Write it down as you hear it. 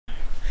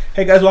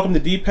Hey guys, welcome to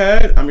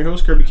D-Pad. I'm your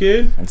host,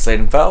 Kerbykidd and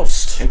Sladen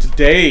Faust. And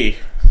today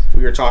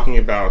we are talking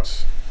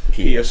about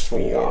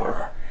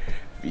PS4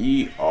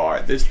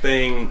 VR. This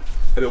thing,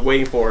 I've been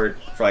waiting for it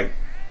for like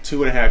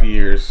 2.5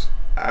 years.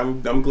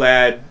 I'm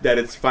glad that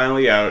it's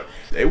finally out.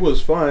 It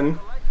was fun.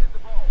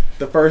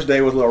 The first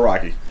day was a little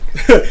rocky.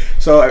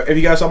 So if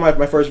you guys saw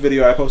my first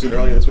video I posted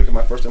earlier this week of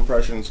my first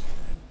impressions,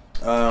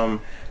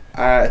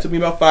 it took me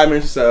about 5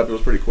 minutes to set up. It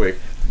was pretty quick.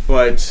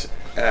 But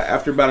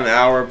after about an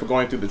hour of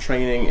going through the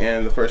training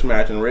and the first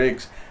match and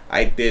rigs,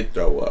 I did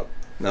throw up.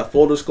 Now,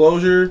 full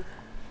disclosure,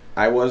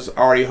 I was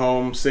already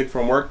home sick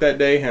from work that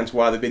day, hence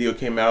why the video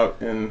came out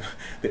in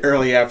the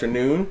early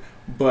afternoon.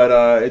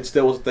 But it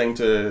still was a thing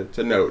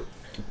to note.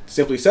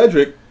 Simply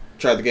Cedric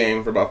tried the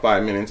game for about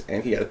 5 minutes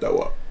and he had to throw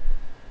up.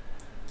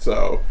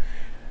 So,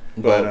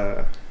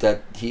 but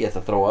that he had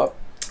to throw up.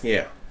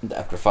 Yeah.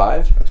 After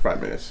 5. That's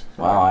 5 minutes.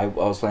 Wow, I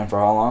was playing for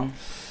how long?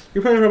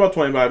 You were playing for about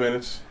 25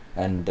 minutes.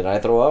 And did I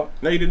throw up?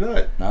 No, you did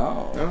not.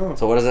 No. No.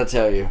 So what does that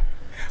tell you?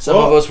 Some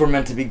of us were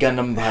meant to be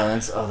Gundam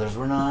violence, others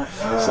were not.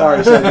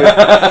 Sorry, Cedric.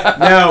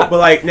 Now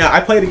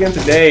I played again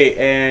today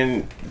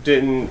and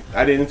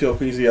I didn't feel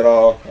queasy at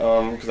all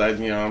because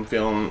I'm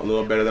feeling a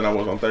little better than I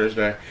was on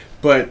Thursday.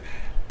 But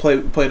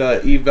played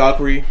Eve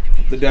Valkyrie,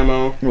 the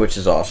demo, which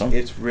is awesome.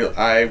 It's real.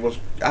 I was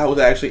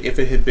actually, if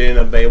it had been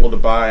available to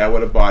buy, I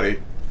would have bought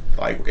it.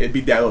 Like, it'd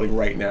be downloading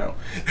right now.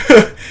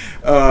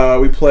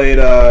 We played,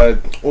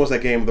 what was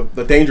that game?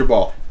 The Danger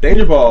Ball.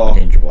 Danger Ball.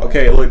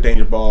 Okay, look,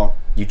 Danger Ball.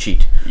 You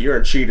cheat. You're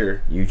a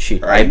cheater. You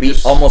cheat. Right? I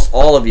beat almost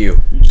all of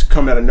you. You just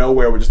come out of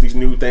nowhere with just these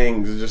new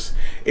things.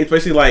 It's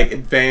basically like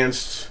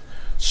advanced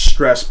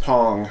stress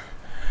Pong.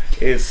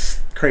 It's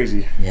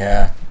crazy.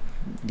 Yeah.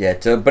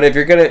 Yeah, but if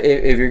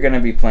you're gonna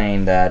be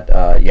playing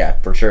that, yeah,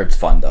 for sure it's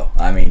fun though.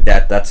 I mean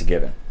that's a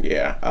given.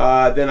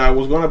 Yeah. Then I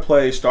was gonna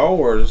play Star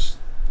Wars,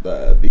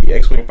 the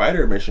X-Wing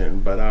fighter mission,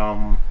 but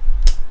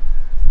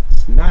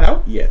it's not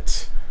out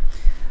yet.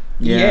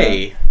 Yeah.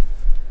 EA,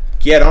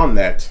 get on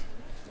that.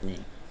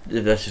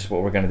 That's just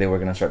what we're gonna do. We're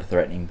gonna start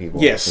threatening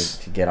people. Yes.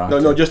 To get on.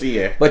 No, just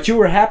EA. But you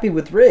were happy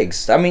with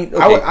rigs. I mean,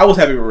 okay. I was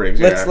happy with rigs.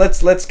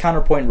 Let's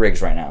counterpoint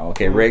rigs right now.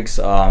 Okay, rigs.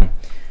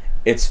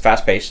 It's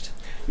fast paced.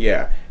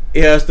 Yeah.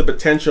 It has the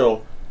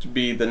potential to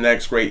be the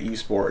next great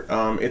esport.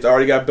 It's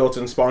already got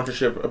built-in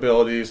sponsorship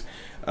abilities.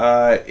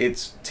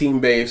 It's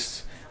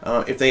team-based.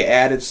 If they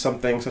added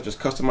something such as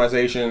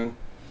customization,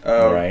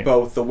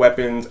 both the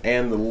weapons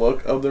and the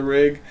look of the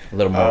rig, a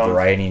little more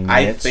variety in units.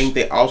 I think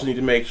they also need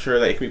to make sure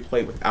that it can be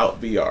played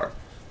without VR,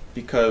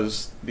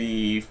 because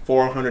the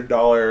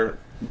 $400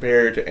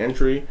 barrier to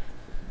entry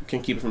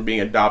can keep it from being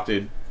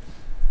adopted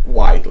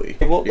widely.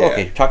 Well,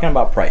 okay, talking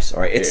about price,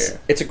 all right,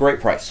 it's a great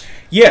price.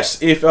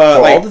 Yes, if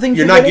all the things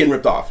you're not getting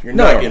ripped off. You're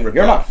not getting ripped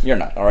off. You're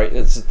not. All right,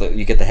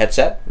 you get the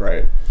headset.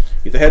 Right.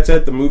 You get the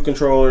headset, the move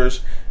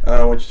controllers,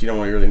 which you don't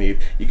really need.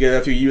 You get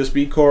a few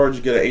USB cords.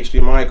 You get an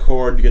HDMI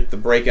cord. You get the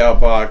breakout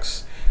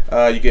box.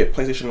 You get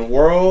PlayStation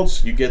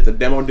Worlds. You get the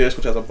demo disc,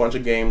 which has a bunch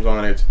of games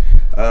on it.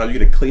 You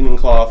get a cleaning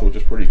cloth, which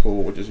is pretty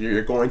cool, which is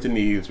you're going to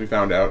need, as we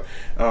found out.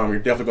 You're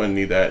definitely going to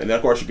need that. And then,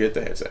 of course, you get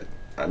the headset.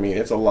 I mean,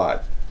 it's a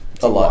lot.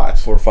 It's a lot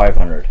for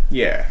 500.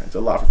 Yeah, it's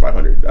a lot for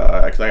 500.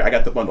 Because I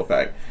got the bundle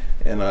pack,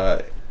 and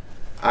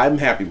I'm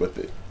happy with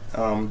it.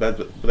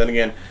 But then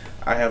again,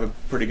 I have a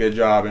pretty good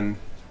job, and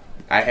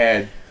I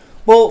had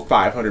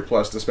 500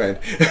 plus to spend.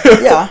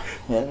 yeah,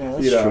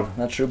 that's true.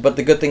 That's true. But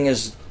the good thing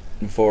is,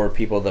 for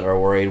people that are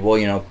worried, well,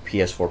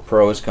 PS4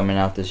 Pro is coming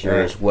out this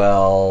year as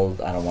well.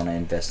 I don't want to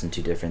invest in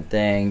two different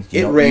things.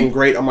 It ran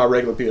great on my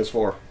regular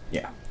PS4.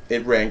 Yeah,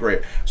 it ran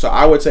great. So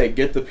I would say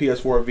get the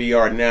PS4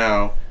 VR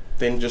now,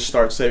 then just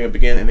start saving up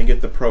again, and then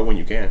get the Pro when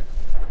you can.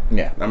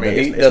 Yeah, I mean,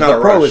 it's the not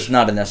a Pro rush. is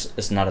not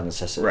a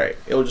necessity. Right,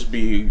 it'll just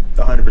be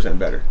 100%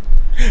 better.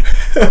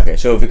 Okay,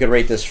 so if we could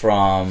rate this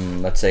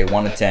from, let's say,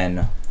 1 to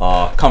 10,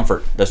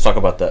 comfort. Let's talk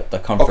about the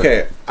comfort.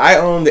 Okay, I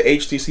own the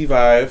HTC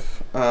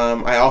Vive.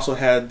 I also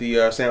had the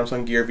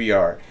Samsung Gear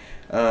VR.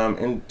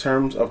 In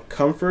terms of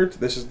comfort,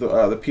 this is the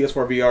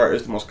PS4 VR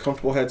is the most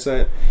comfortable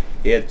headset.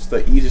 It's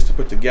the easiest to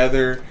put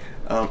together.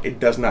 It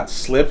does not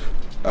slip,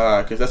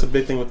 because that's a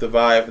big thing with the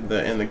Vive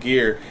and the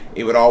Gear.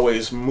 It would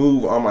always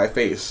move on my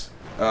face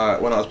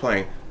when I was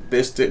playing.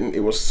 This didn't. It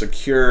was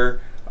secure.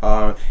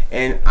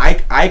 And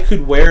I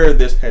could wear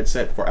this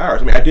headset for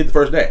hours. I mean, I did the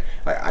first day.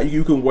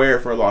 You can wear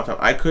it for a long time.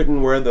 I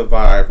couldn't wear the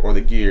Vive or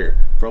the Gear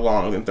for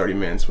longer than 30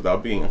 minutes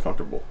without being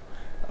uncomfortable.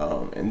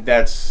 And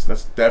that's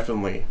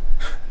definitely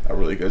a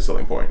really good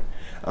selling point.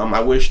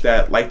 I wish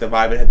that, like the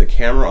Vive, it had the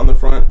camera on the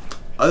front.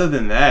 Other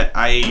than that,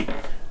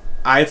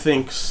 I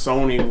think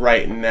Sony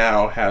right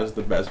now has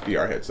the best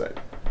VR headset.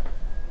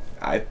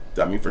 I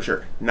mean, for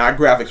sure. Not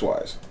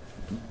graphics-wise,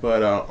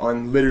 but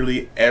on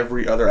literally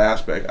every other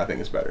aspect, I think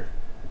it's better.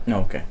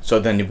 Okay, so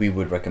then we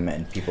would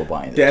recommend people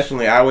buying this.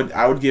 Definitely, I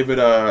would give it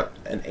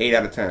an 8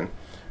 out of 10.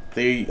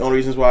 The only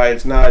reasons why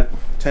it's not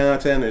 10 out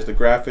of 10 is the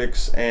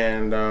graphics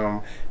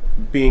and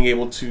being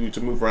able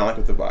to move around like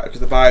with the Vive. Because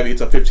the Vive,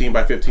 it's a 15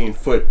 by 15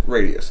 foot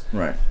radius.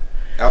 Right.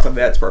 outside of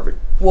that, it's perfect.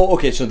 Well,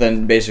 okay, so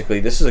then basically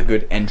this is a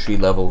good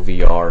entry-level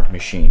VR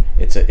machine.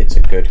 It's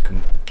a good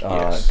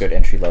Yes. good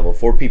entry level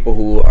for people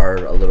who are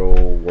a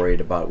little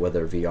worried about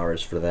whether VR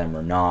is for them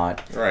or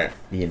not. Right.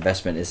 The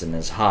investment isn't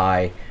as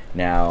high.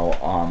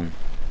 Now,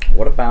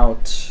 what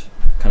about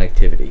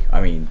connectivity?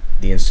 I mean,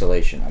 the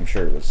installation. I'm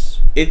sure it was.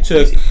 It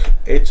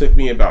took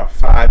me about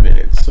 5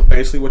 minutes. So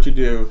basically, what you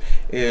do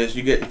is if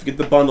you get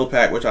the bundle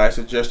pack, which I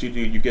suggest you do.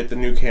 You get the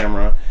new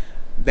camera.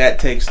 That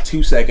takes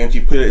 2 seconds.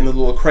 You put it in the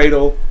little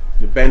cradle.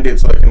 You bend it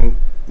so it can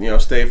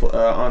stay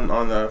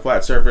on the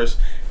flat surface.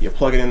 You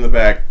plug it in the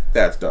back.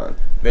 That's done.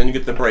 Then you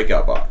get the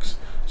breakout box.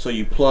 So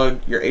you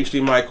plug your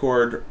HDMI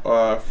cord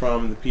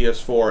from the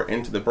PS4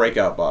 into the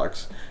breakout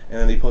box, and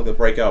then you plug the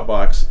breakout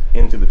box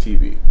into the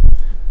TV.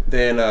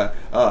 Then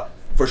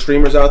for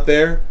streamers out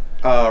there,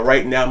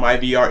 right now my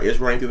VR is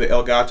running through the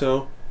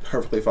Elgato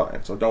perfectly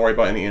fine. So don't worry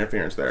about any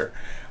interference there.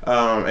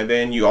 And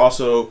then you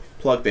also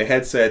plug the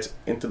headset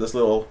into this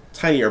little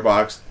tinier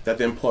box that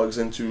then plugs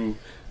into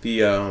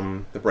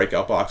the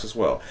breakout box as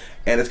well.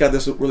 And it's got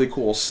this really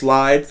cool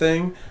slide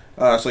thing.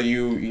 So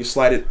you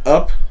slide it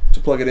up to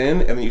plug it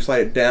in, and then you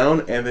slide it down,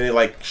 and then it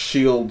like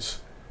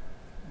shields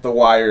the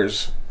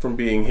wires from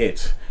being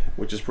hit,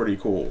 which is pretty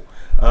cool.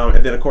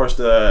 And then of course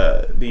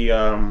the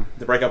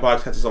breakout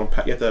box has its own.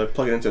 You have to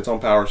plug it into its own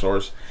power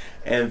source,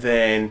 and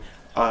then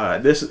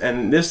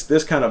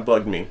this kind of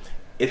bugged me.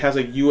 It has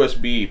a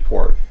USB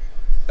port.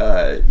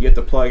 You have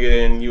to plug it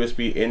in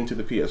USB into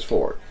the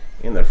PS4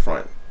 in the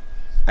front.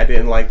 I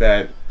didn't like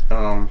that.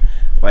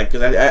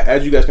 Because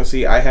as you guys can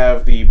see, I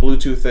have the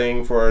Bluetooth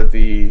thing for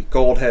the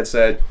gold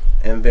headset,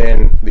 and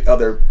then the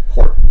other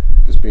port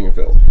is being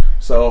filled.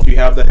 So if you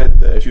have a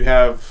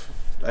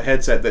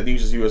headset that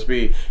uses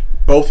USB,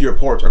 both your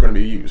ports are going to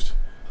be used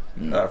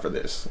for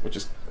this, which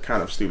is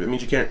kind of stupid. It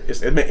means you can't.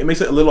 It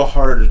makes it a little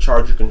harder to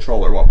charge your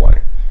controller while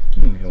playing.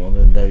 Okay, well,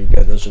 then there you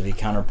go. Those are the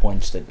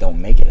counterpoints that don't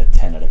make it a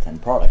 10 out of 10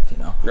 product,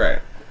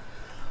 Right.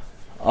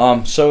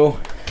 So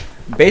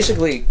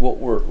basically, what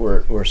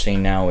we're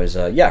seeing now is,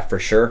 yeah, for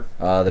sure,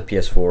 the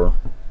PS4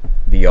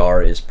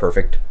 VR is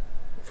perfect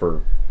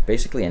for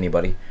basically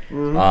anybody.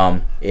 8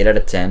 out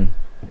of 10.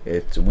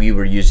 We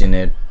were using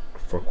it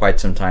for quite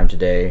some time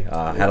today.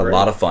 Had a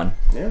lot of fun.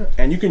 Yeah,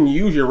 and you can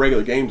use your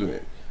regular games in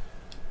it.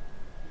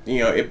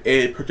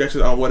 It projects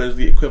it on what is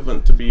the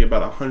equivalent to be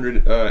about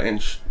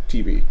 100-inch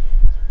TV.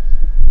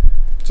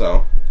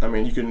 So, I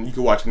mean, you can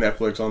watch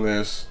Netflix on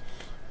this.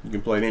 You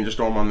can play Ninja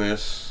Storm on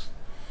this.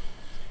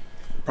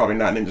 Probably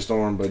not Ninja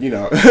Storm, but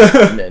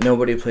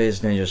Nobody plays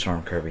Ninja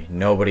Storm, Kirby.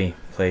 Nobody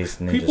plays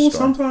Ninja Storm. People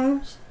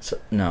sometimes.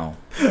 No,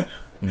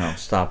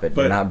 stop it.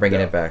 But You're not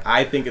bringing it back.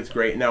 I think it's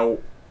great. Now,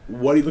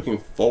 what are you looking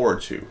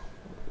forward to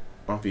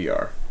on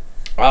VR?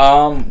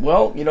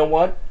 Well, you know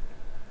what?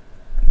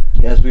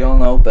 As we all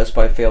know, Best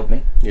Buy failed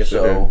me. Yes,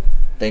 so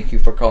thank you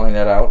for calling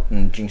that out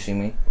and jinxing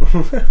me.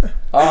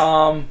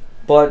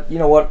 But you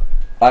know what?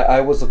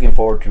 I was looking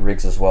forward to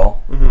Riggs as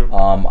well.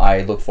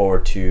 I look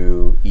forward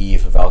to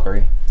Eve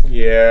Valkyrie.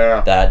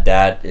 Yeah.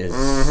 That is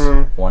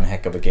one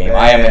heck of a game.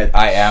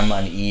 I am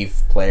an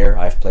Eve player.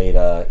 I've played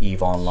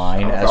Eve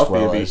Online as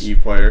well as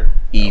Eve player.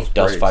 Eve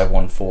Dust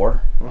 514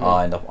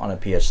 on a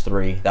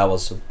PS3. That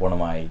was one of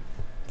my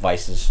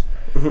vices.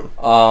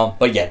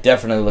 But yeah,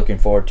 definitely looking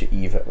forward to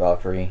Eve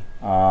Valkyrie.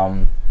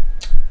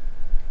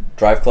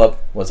 Drive Club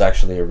was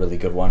actually a really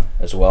good one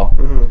as well.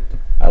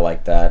 I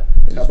like that.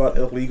 How about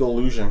Illegal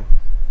Illusion?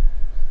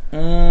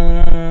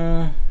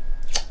 I'll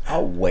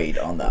wait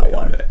on that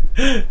one.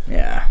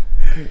 Yeah.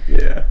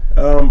 Yeah.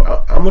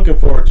 I'm looking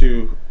forward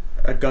to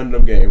a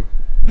Gundam game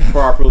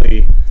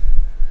properly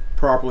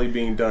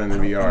being done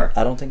in VR.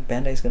 I don't think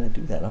Bandai's gonna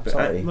do that. I'm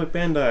sorry. Look,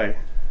 Bandai,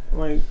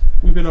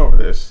 we've been over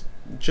this.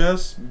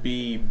 Just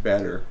be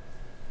better.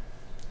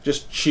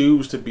 Just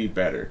choose to be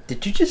better.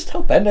 Did you just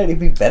tell Bandai to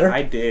be better?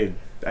 I did.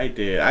 I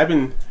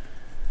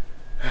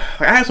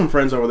have some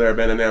friends over there at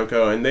Bandai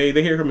Namco, and they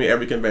hear from me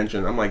every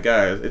convention. I'm like,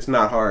 guys, it's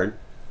not hard.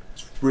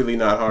 It's really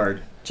not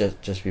hard.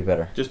 Just be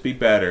better. Just be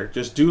better.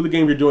 Just do the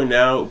game you're doing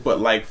now, but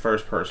like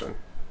first person.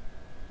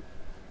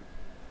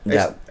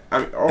 Yeah.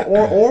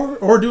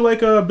 Or do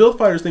like a Build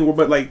Fighters thing,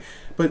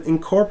 but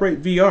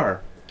incorporate VR.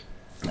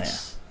 Yeah.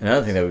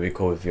 Another thing that would be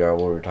cool with VR,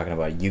 what we were talking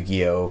about,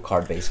 Yu-Gi-Oh!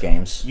 Card-based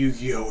games.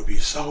 Yu-Gi-Oh! Would be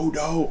so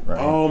dope. Right.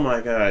 Oh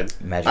my god.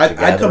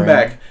 I'd come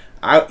back.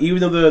 Even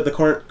though the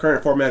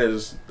current format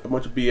is a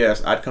bunch of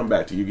BS, I'd come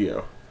back to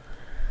Yu-Gi-Oh!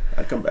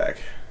 I'd come back.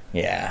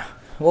 Yeah.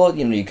 Well,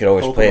 you could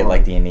always play it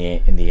like in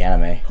the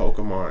anime.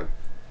 Pokemon.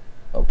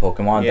 Oh,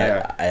 Pokemon?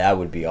 Yeah. That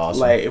would be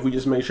awesome. Like, if we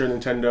just make sure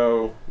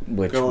Nintendo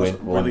goes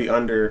really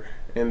under,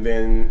 and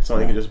then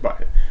Sony can just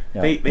buy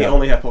it. They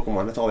only have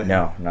Pokemon. That's all they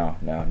have. No.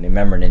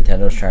 Remember,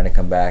 Nintendo's trying to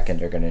come back, and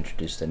they're going to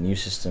introduce the new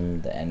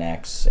system, the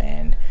NX,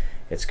 and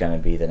it's going to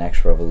be the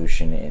next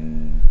revolution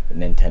in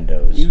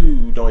Nintendo's.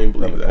 You don't even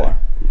believe repertoire.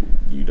 that.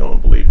 You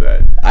don't believe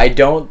that. I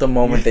don't the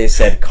moment they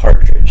said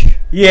cartridge.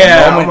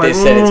 Yeah. The moment they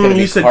said it's going to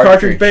be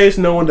cartridge based,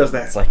 no one does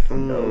that. It's like,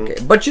 okay.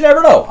 But you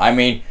never know. I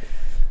mean,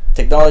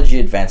 technology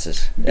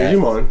advances.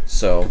 Digimon.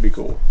 So could be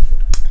cool.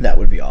 That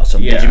would be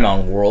awesome. Yeah.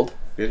 Digimon World.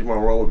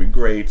 Digimon World would be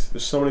great.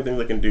 There's so many things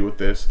they can do with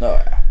this.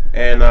 Oh yeah.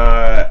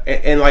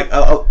 And like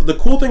the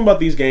cool thing about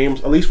these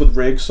games, at least with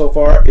Rigs so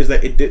far, is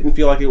that it didn't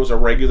feel like it was a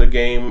regular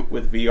game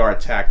with VR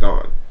tacked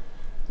on.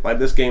 Like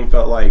this game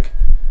felt like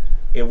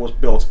it was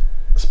built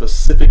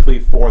specifically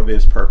for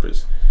this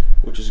purpose,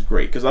 which is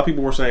great. Because a lot of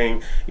people were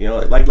saying, you know,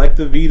 like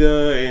the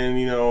Vita and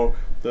you know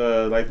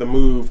the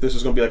Move, this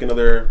is gonna be like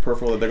another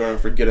peripheral that they're gonna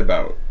forget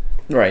about.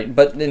 Right,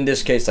 but in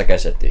this case, like I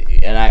said,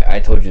 and I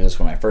told you this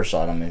when I first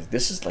saw them,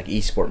 this is like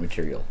esport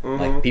material.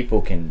 Like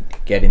people can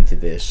get into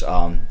this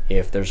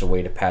if there's a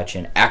way to patch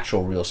in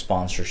actual real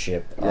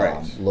sponsorship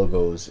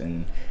logos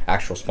and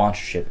actual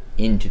sponsorship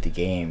into the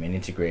game and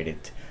integrate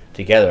it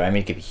together. I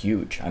mean, it could be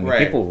huge. I mean,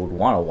 people would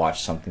want to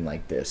watch something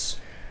like this.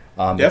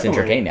 It's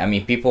entertaining. I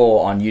mean, people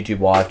on YouTube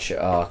watch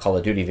Call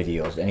of Duty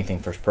videos, anything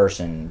first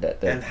person.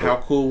 And how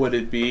cool would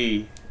it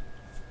be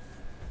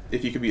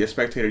if you could be a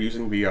spectator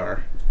using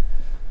VR?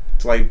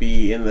 To like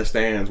be in the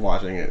stands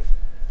watching it.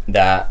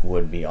 That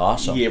would be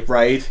awesome. Yeah,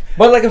 right.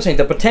 But like I'm saying,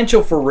 the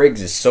potential for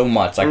Rigs is so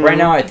much. Like right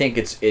now, I think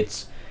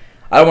it's.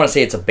 I don't want to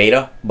say it's a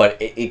beta,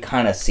 but it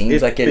kind of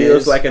seems like it is. It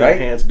feels like an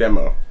enhanced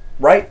demo.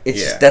 Right.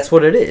 That's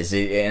what it is,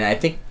 and I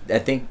think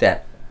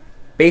that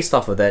based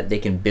off of that, they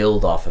can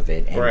build off of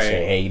it and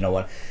say, hey, you know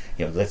what,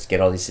 let's get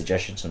all these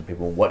suggestions from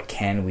people. What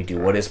can we do?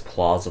 What is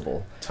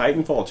plausible?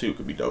 Titanfall 2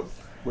 could be dope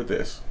with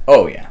this.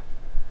 Oh yeah.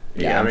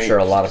 Yeah, I'm sure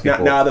a lot of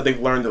people... Now that they've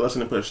learned to listen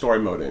and put a story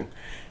mode in,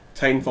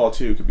 Titanfall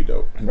 2 could be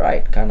dope.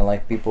 Right, kind of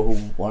like people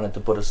who wanted to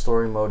put a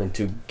story mode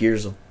into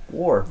Gears of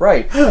War.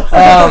 Right.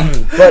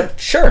 But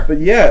sure. But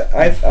yeah,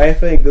 I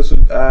think this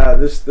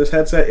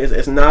headset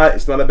is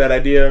not a bad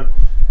idea.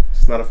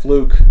 It's not a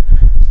fluke.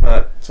 It's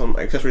not some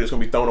accessory that's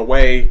going to be thrown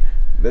away.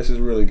 This is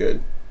really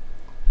good.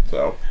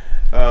 So,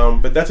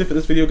 but that's it for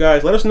this video,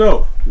 guys. Let us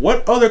know,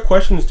 what other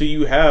questions do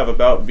you have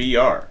about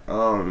VR?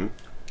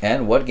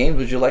 And what games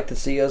would you like to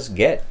see us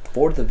get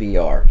for the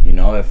VR? You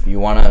know, if you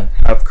want to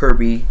have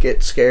Kirby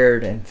get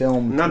scared and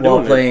film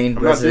while playing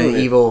Resident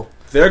Evil.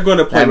 They're going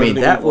to play Resident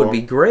Evil. That would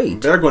be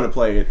great. They're going to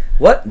play it.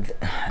 What?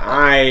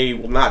 I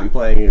will not be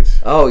playing it.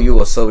 Oh, you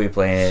will still be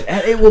playing it.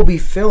 And it will be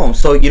filmed.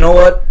 So, you know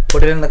what?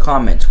 Put it in the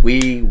comments.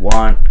 We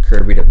want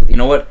Kirby to... You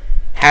know what?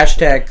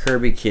 Hashtag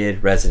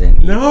Kerbykidd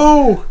Resident Evil.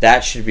 No!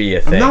 That should be a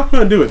thing. I'm not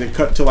going to do it. Then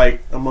cut to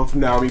like a month from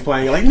now and be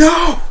playing it like,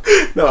 no!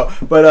 No.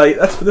 But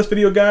that's for this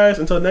video, guys.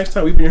 Until next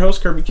time, we've been your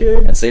host,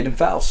 Kerbykidd. And Sladen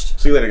Faust.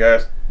 See you later,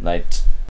 guys. Night.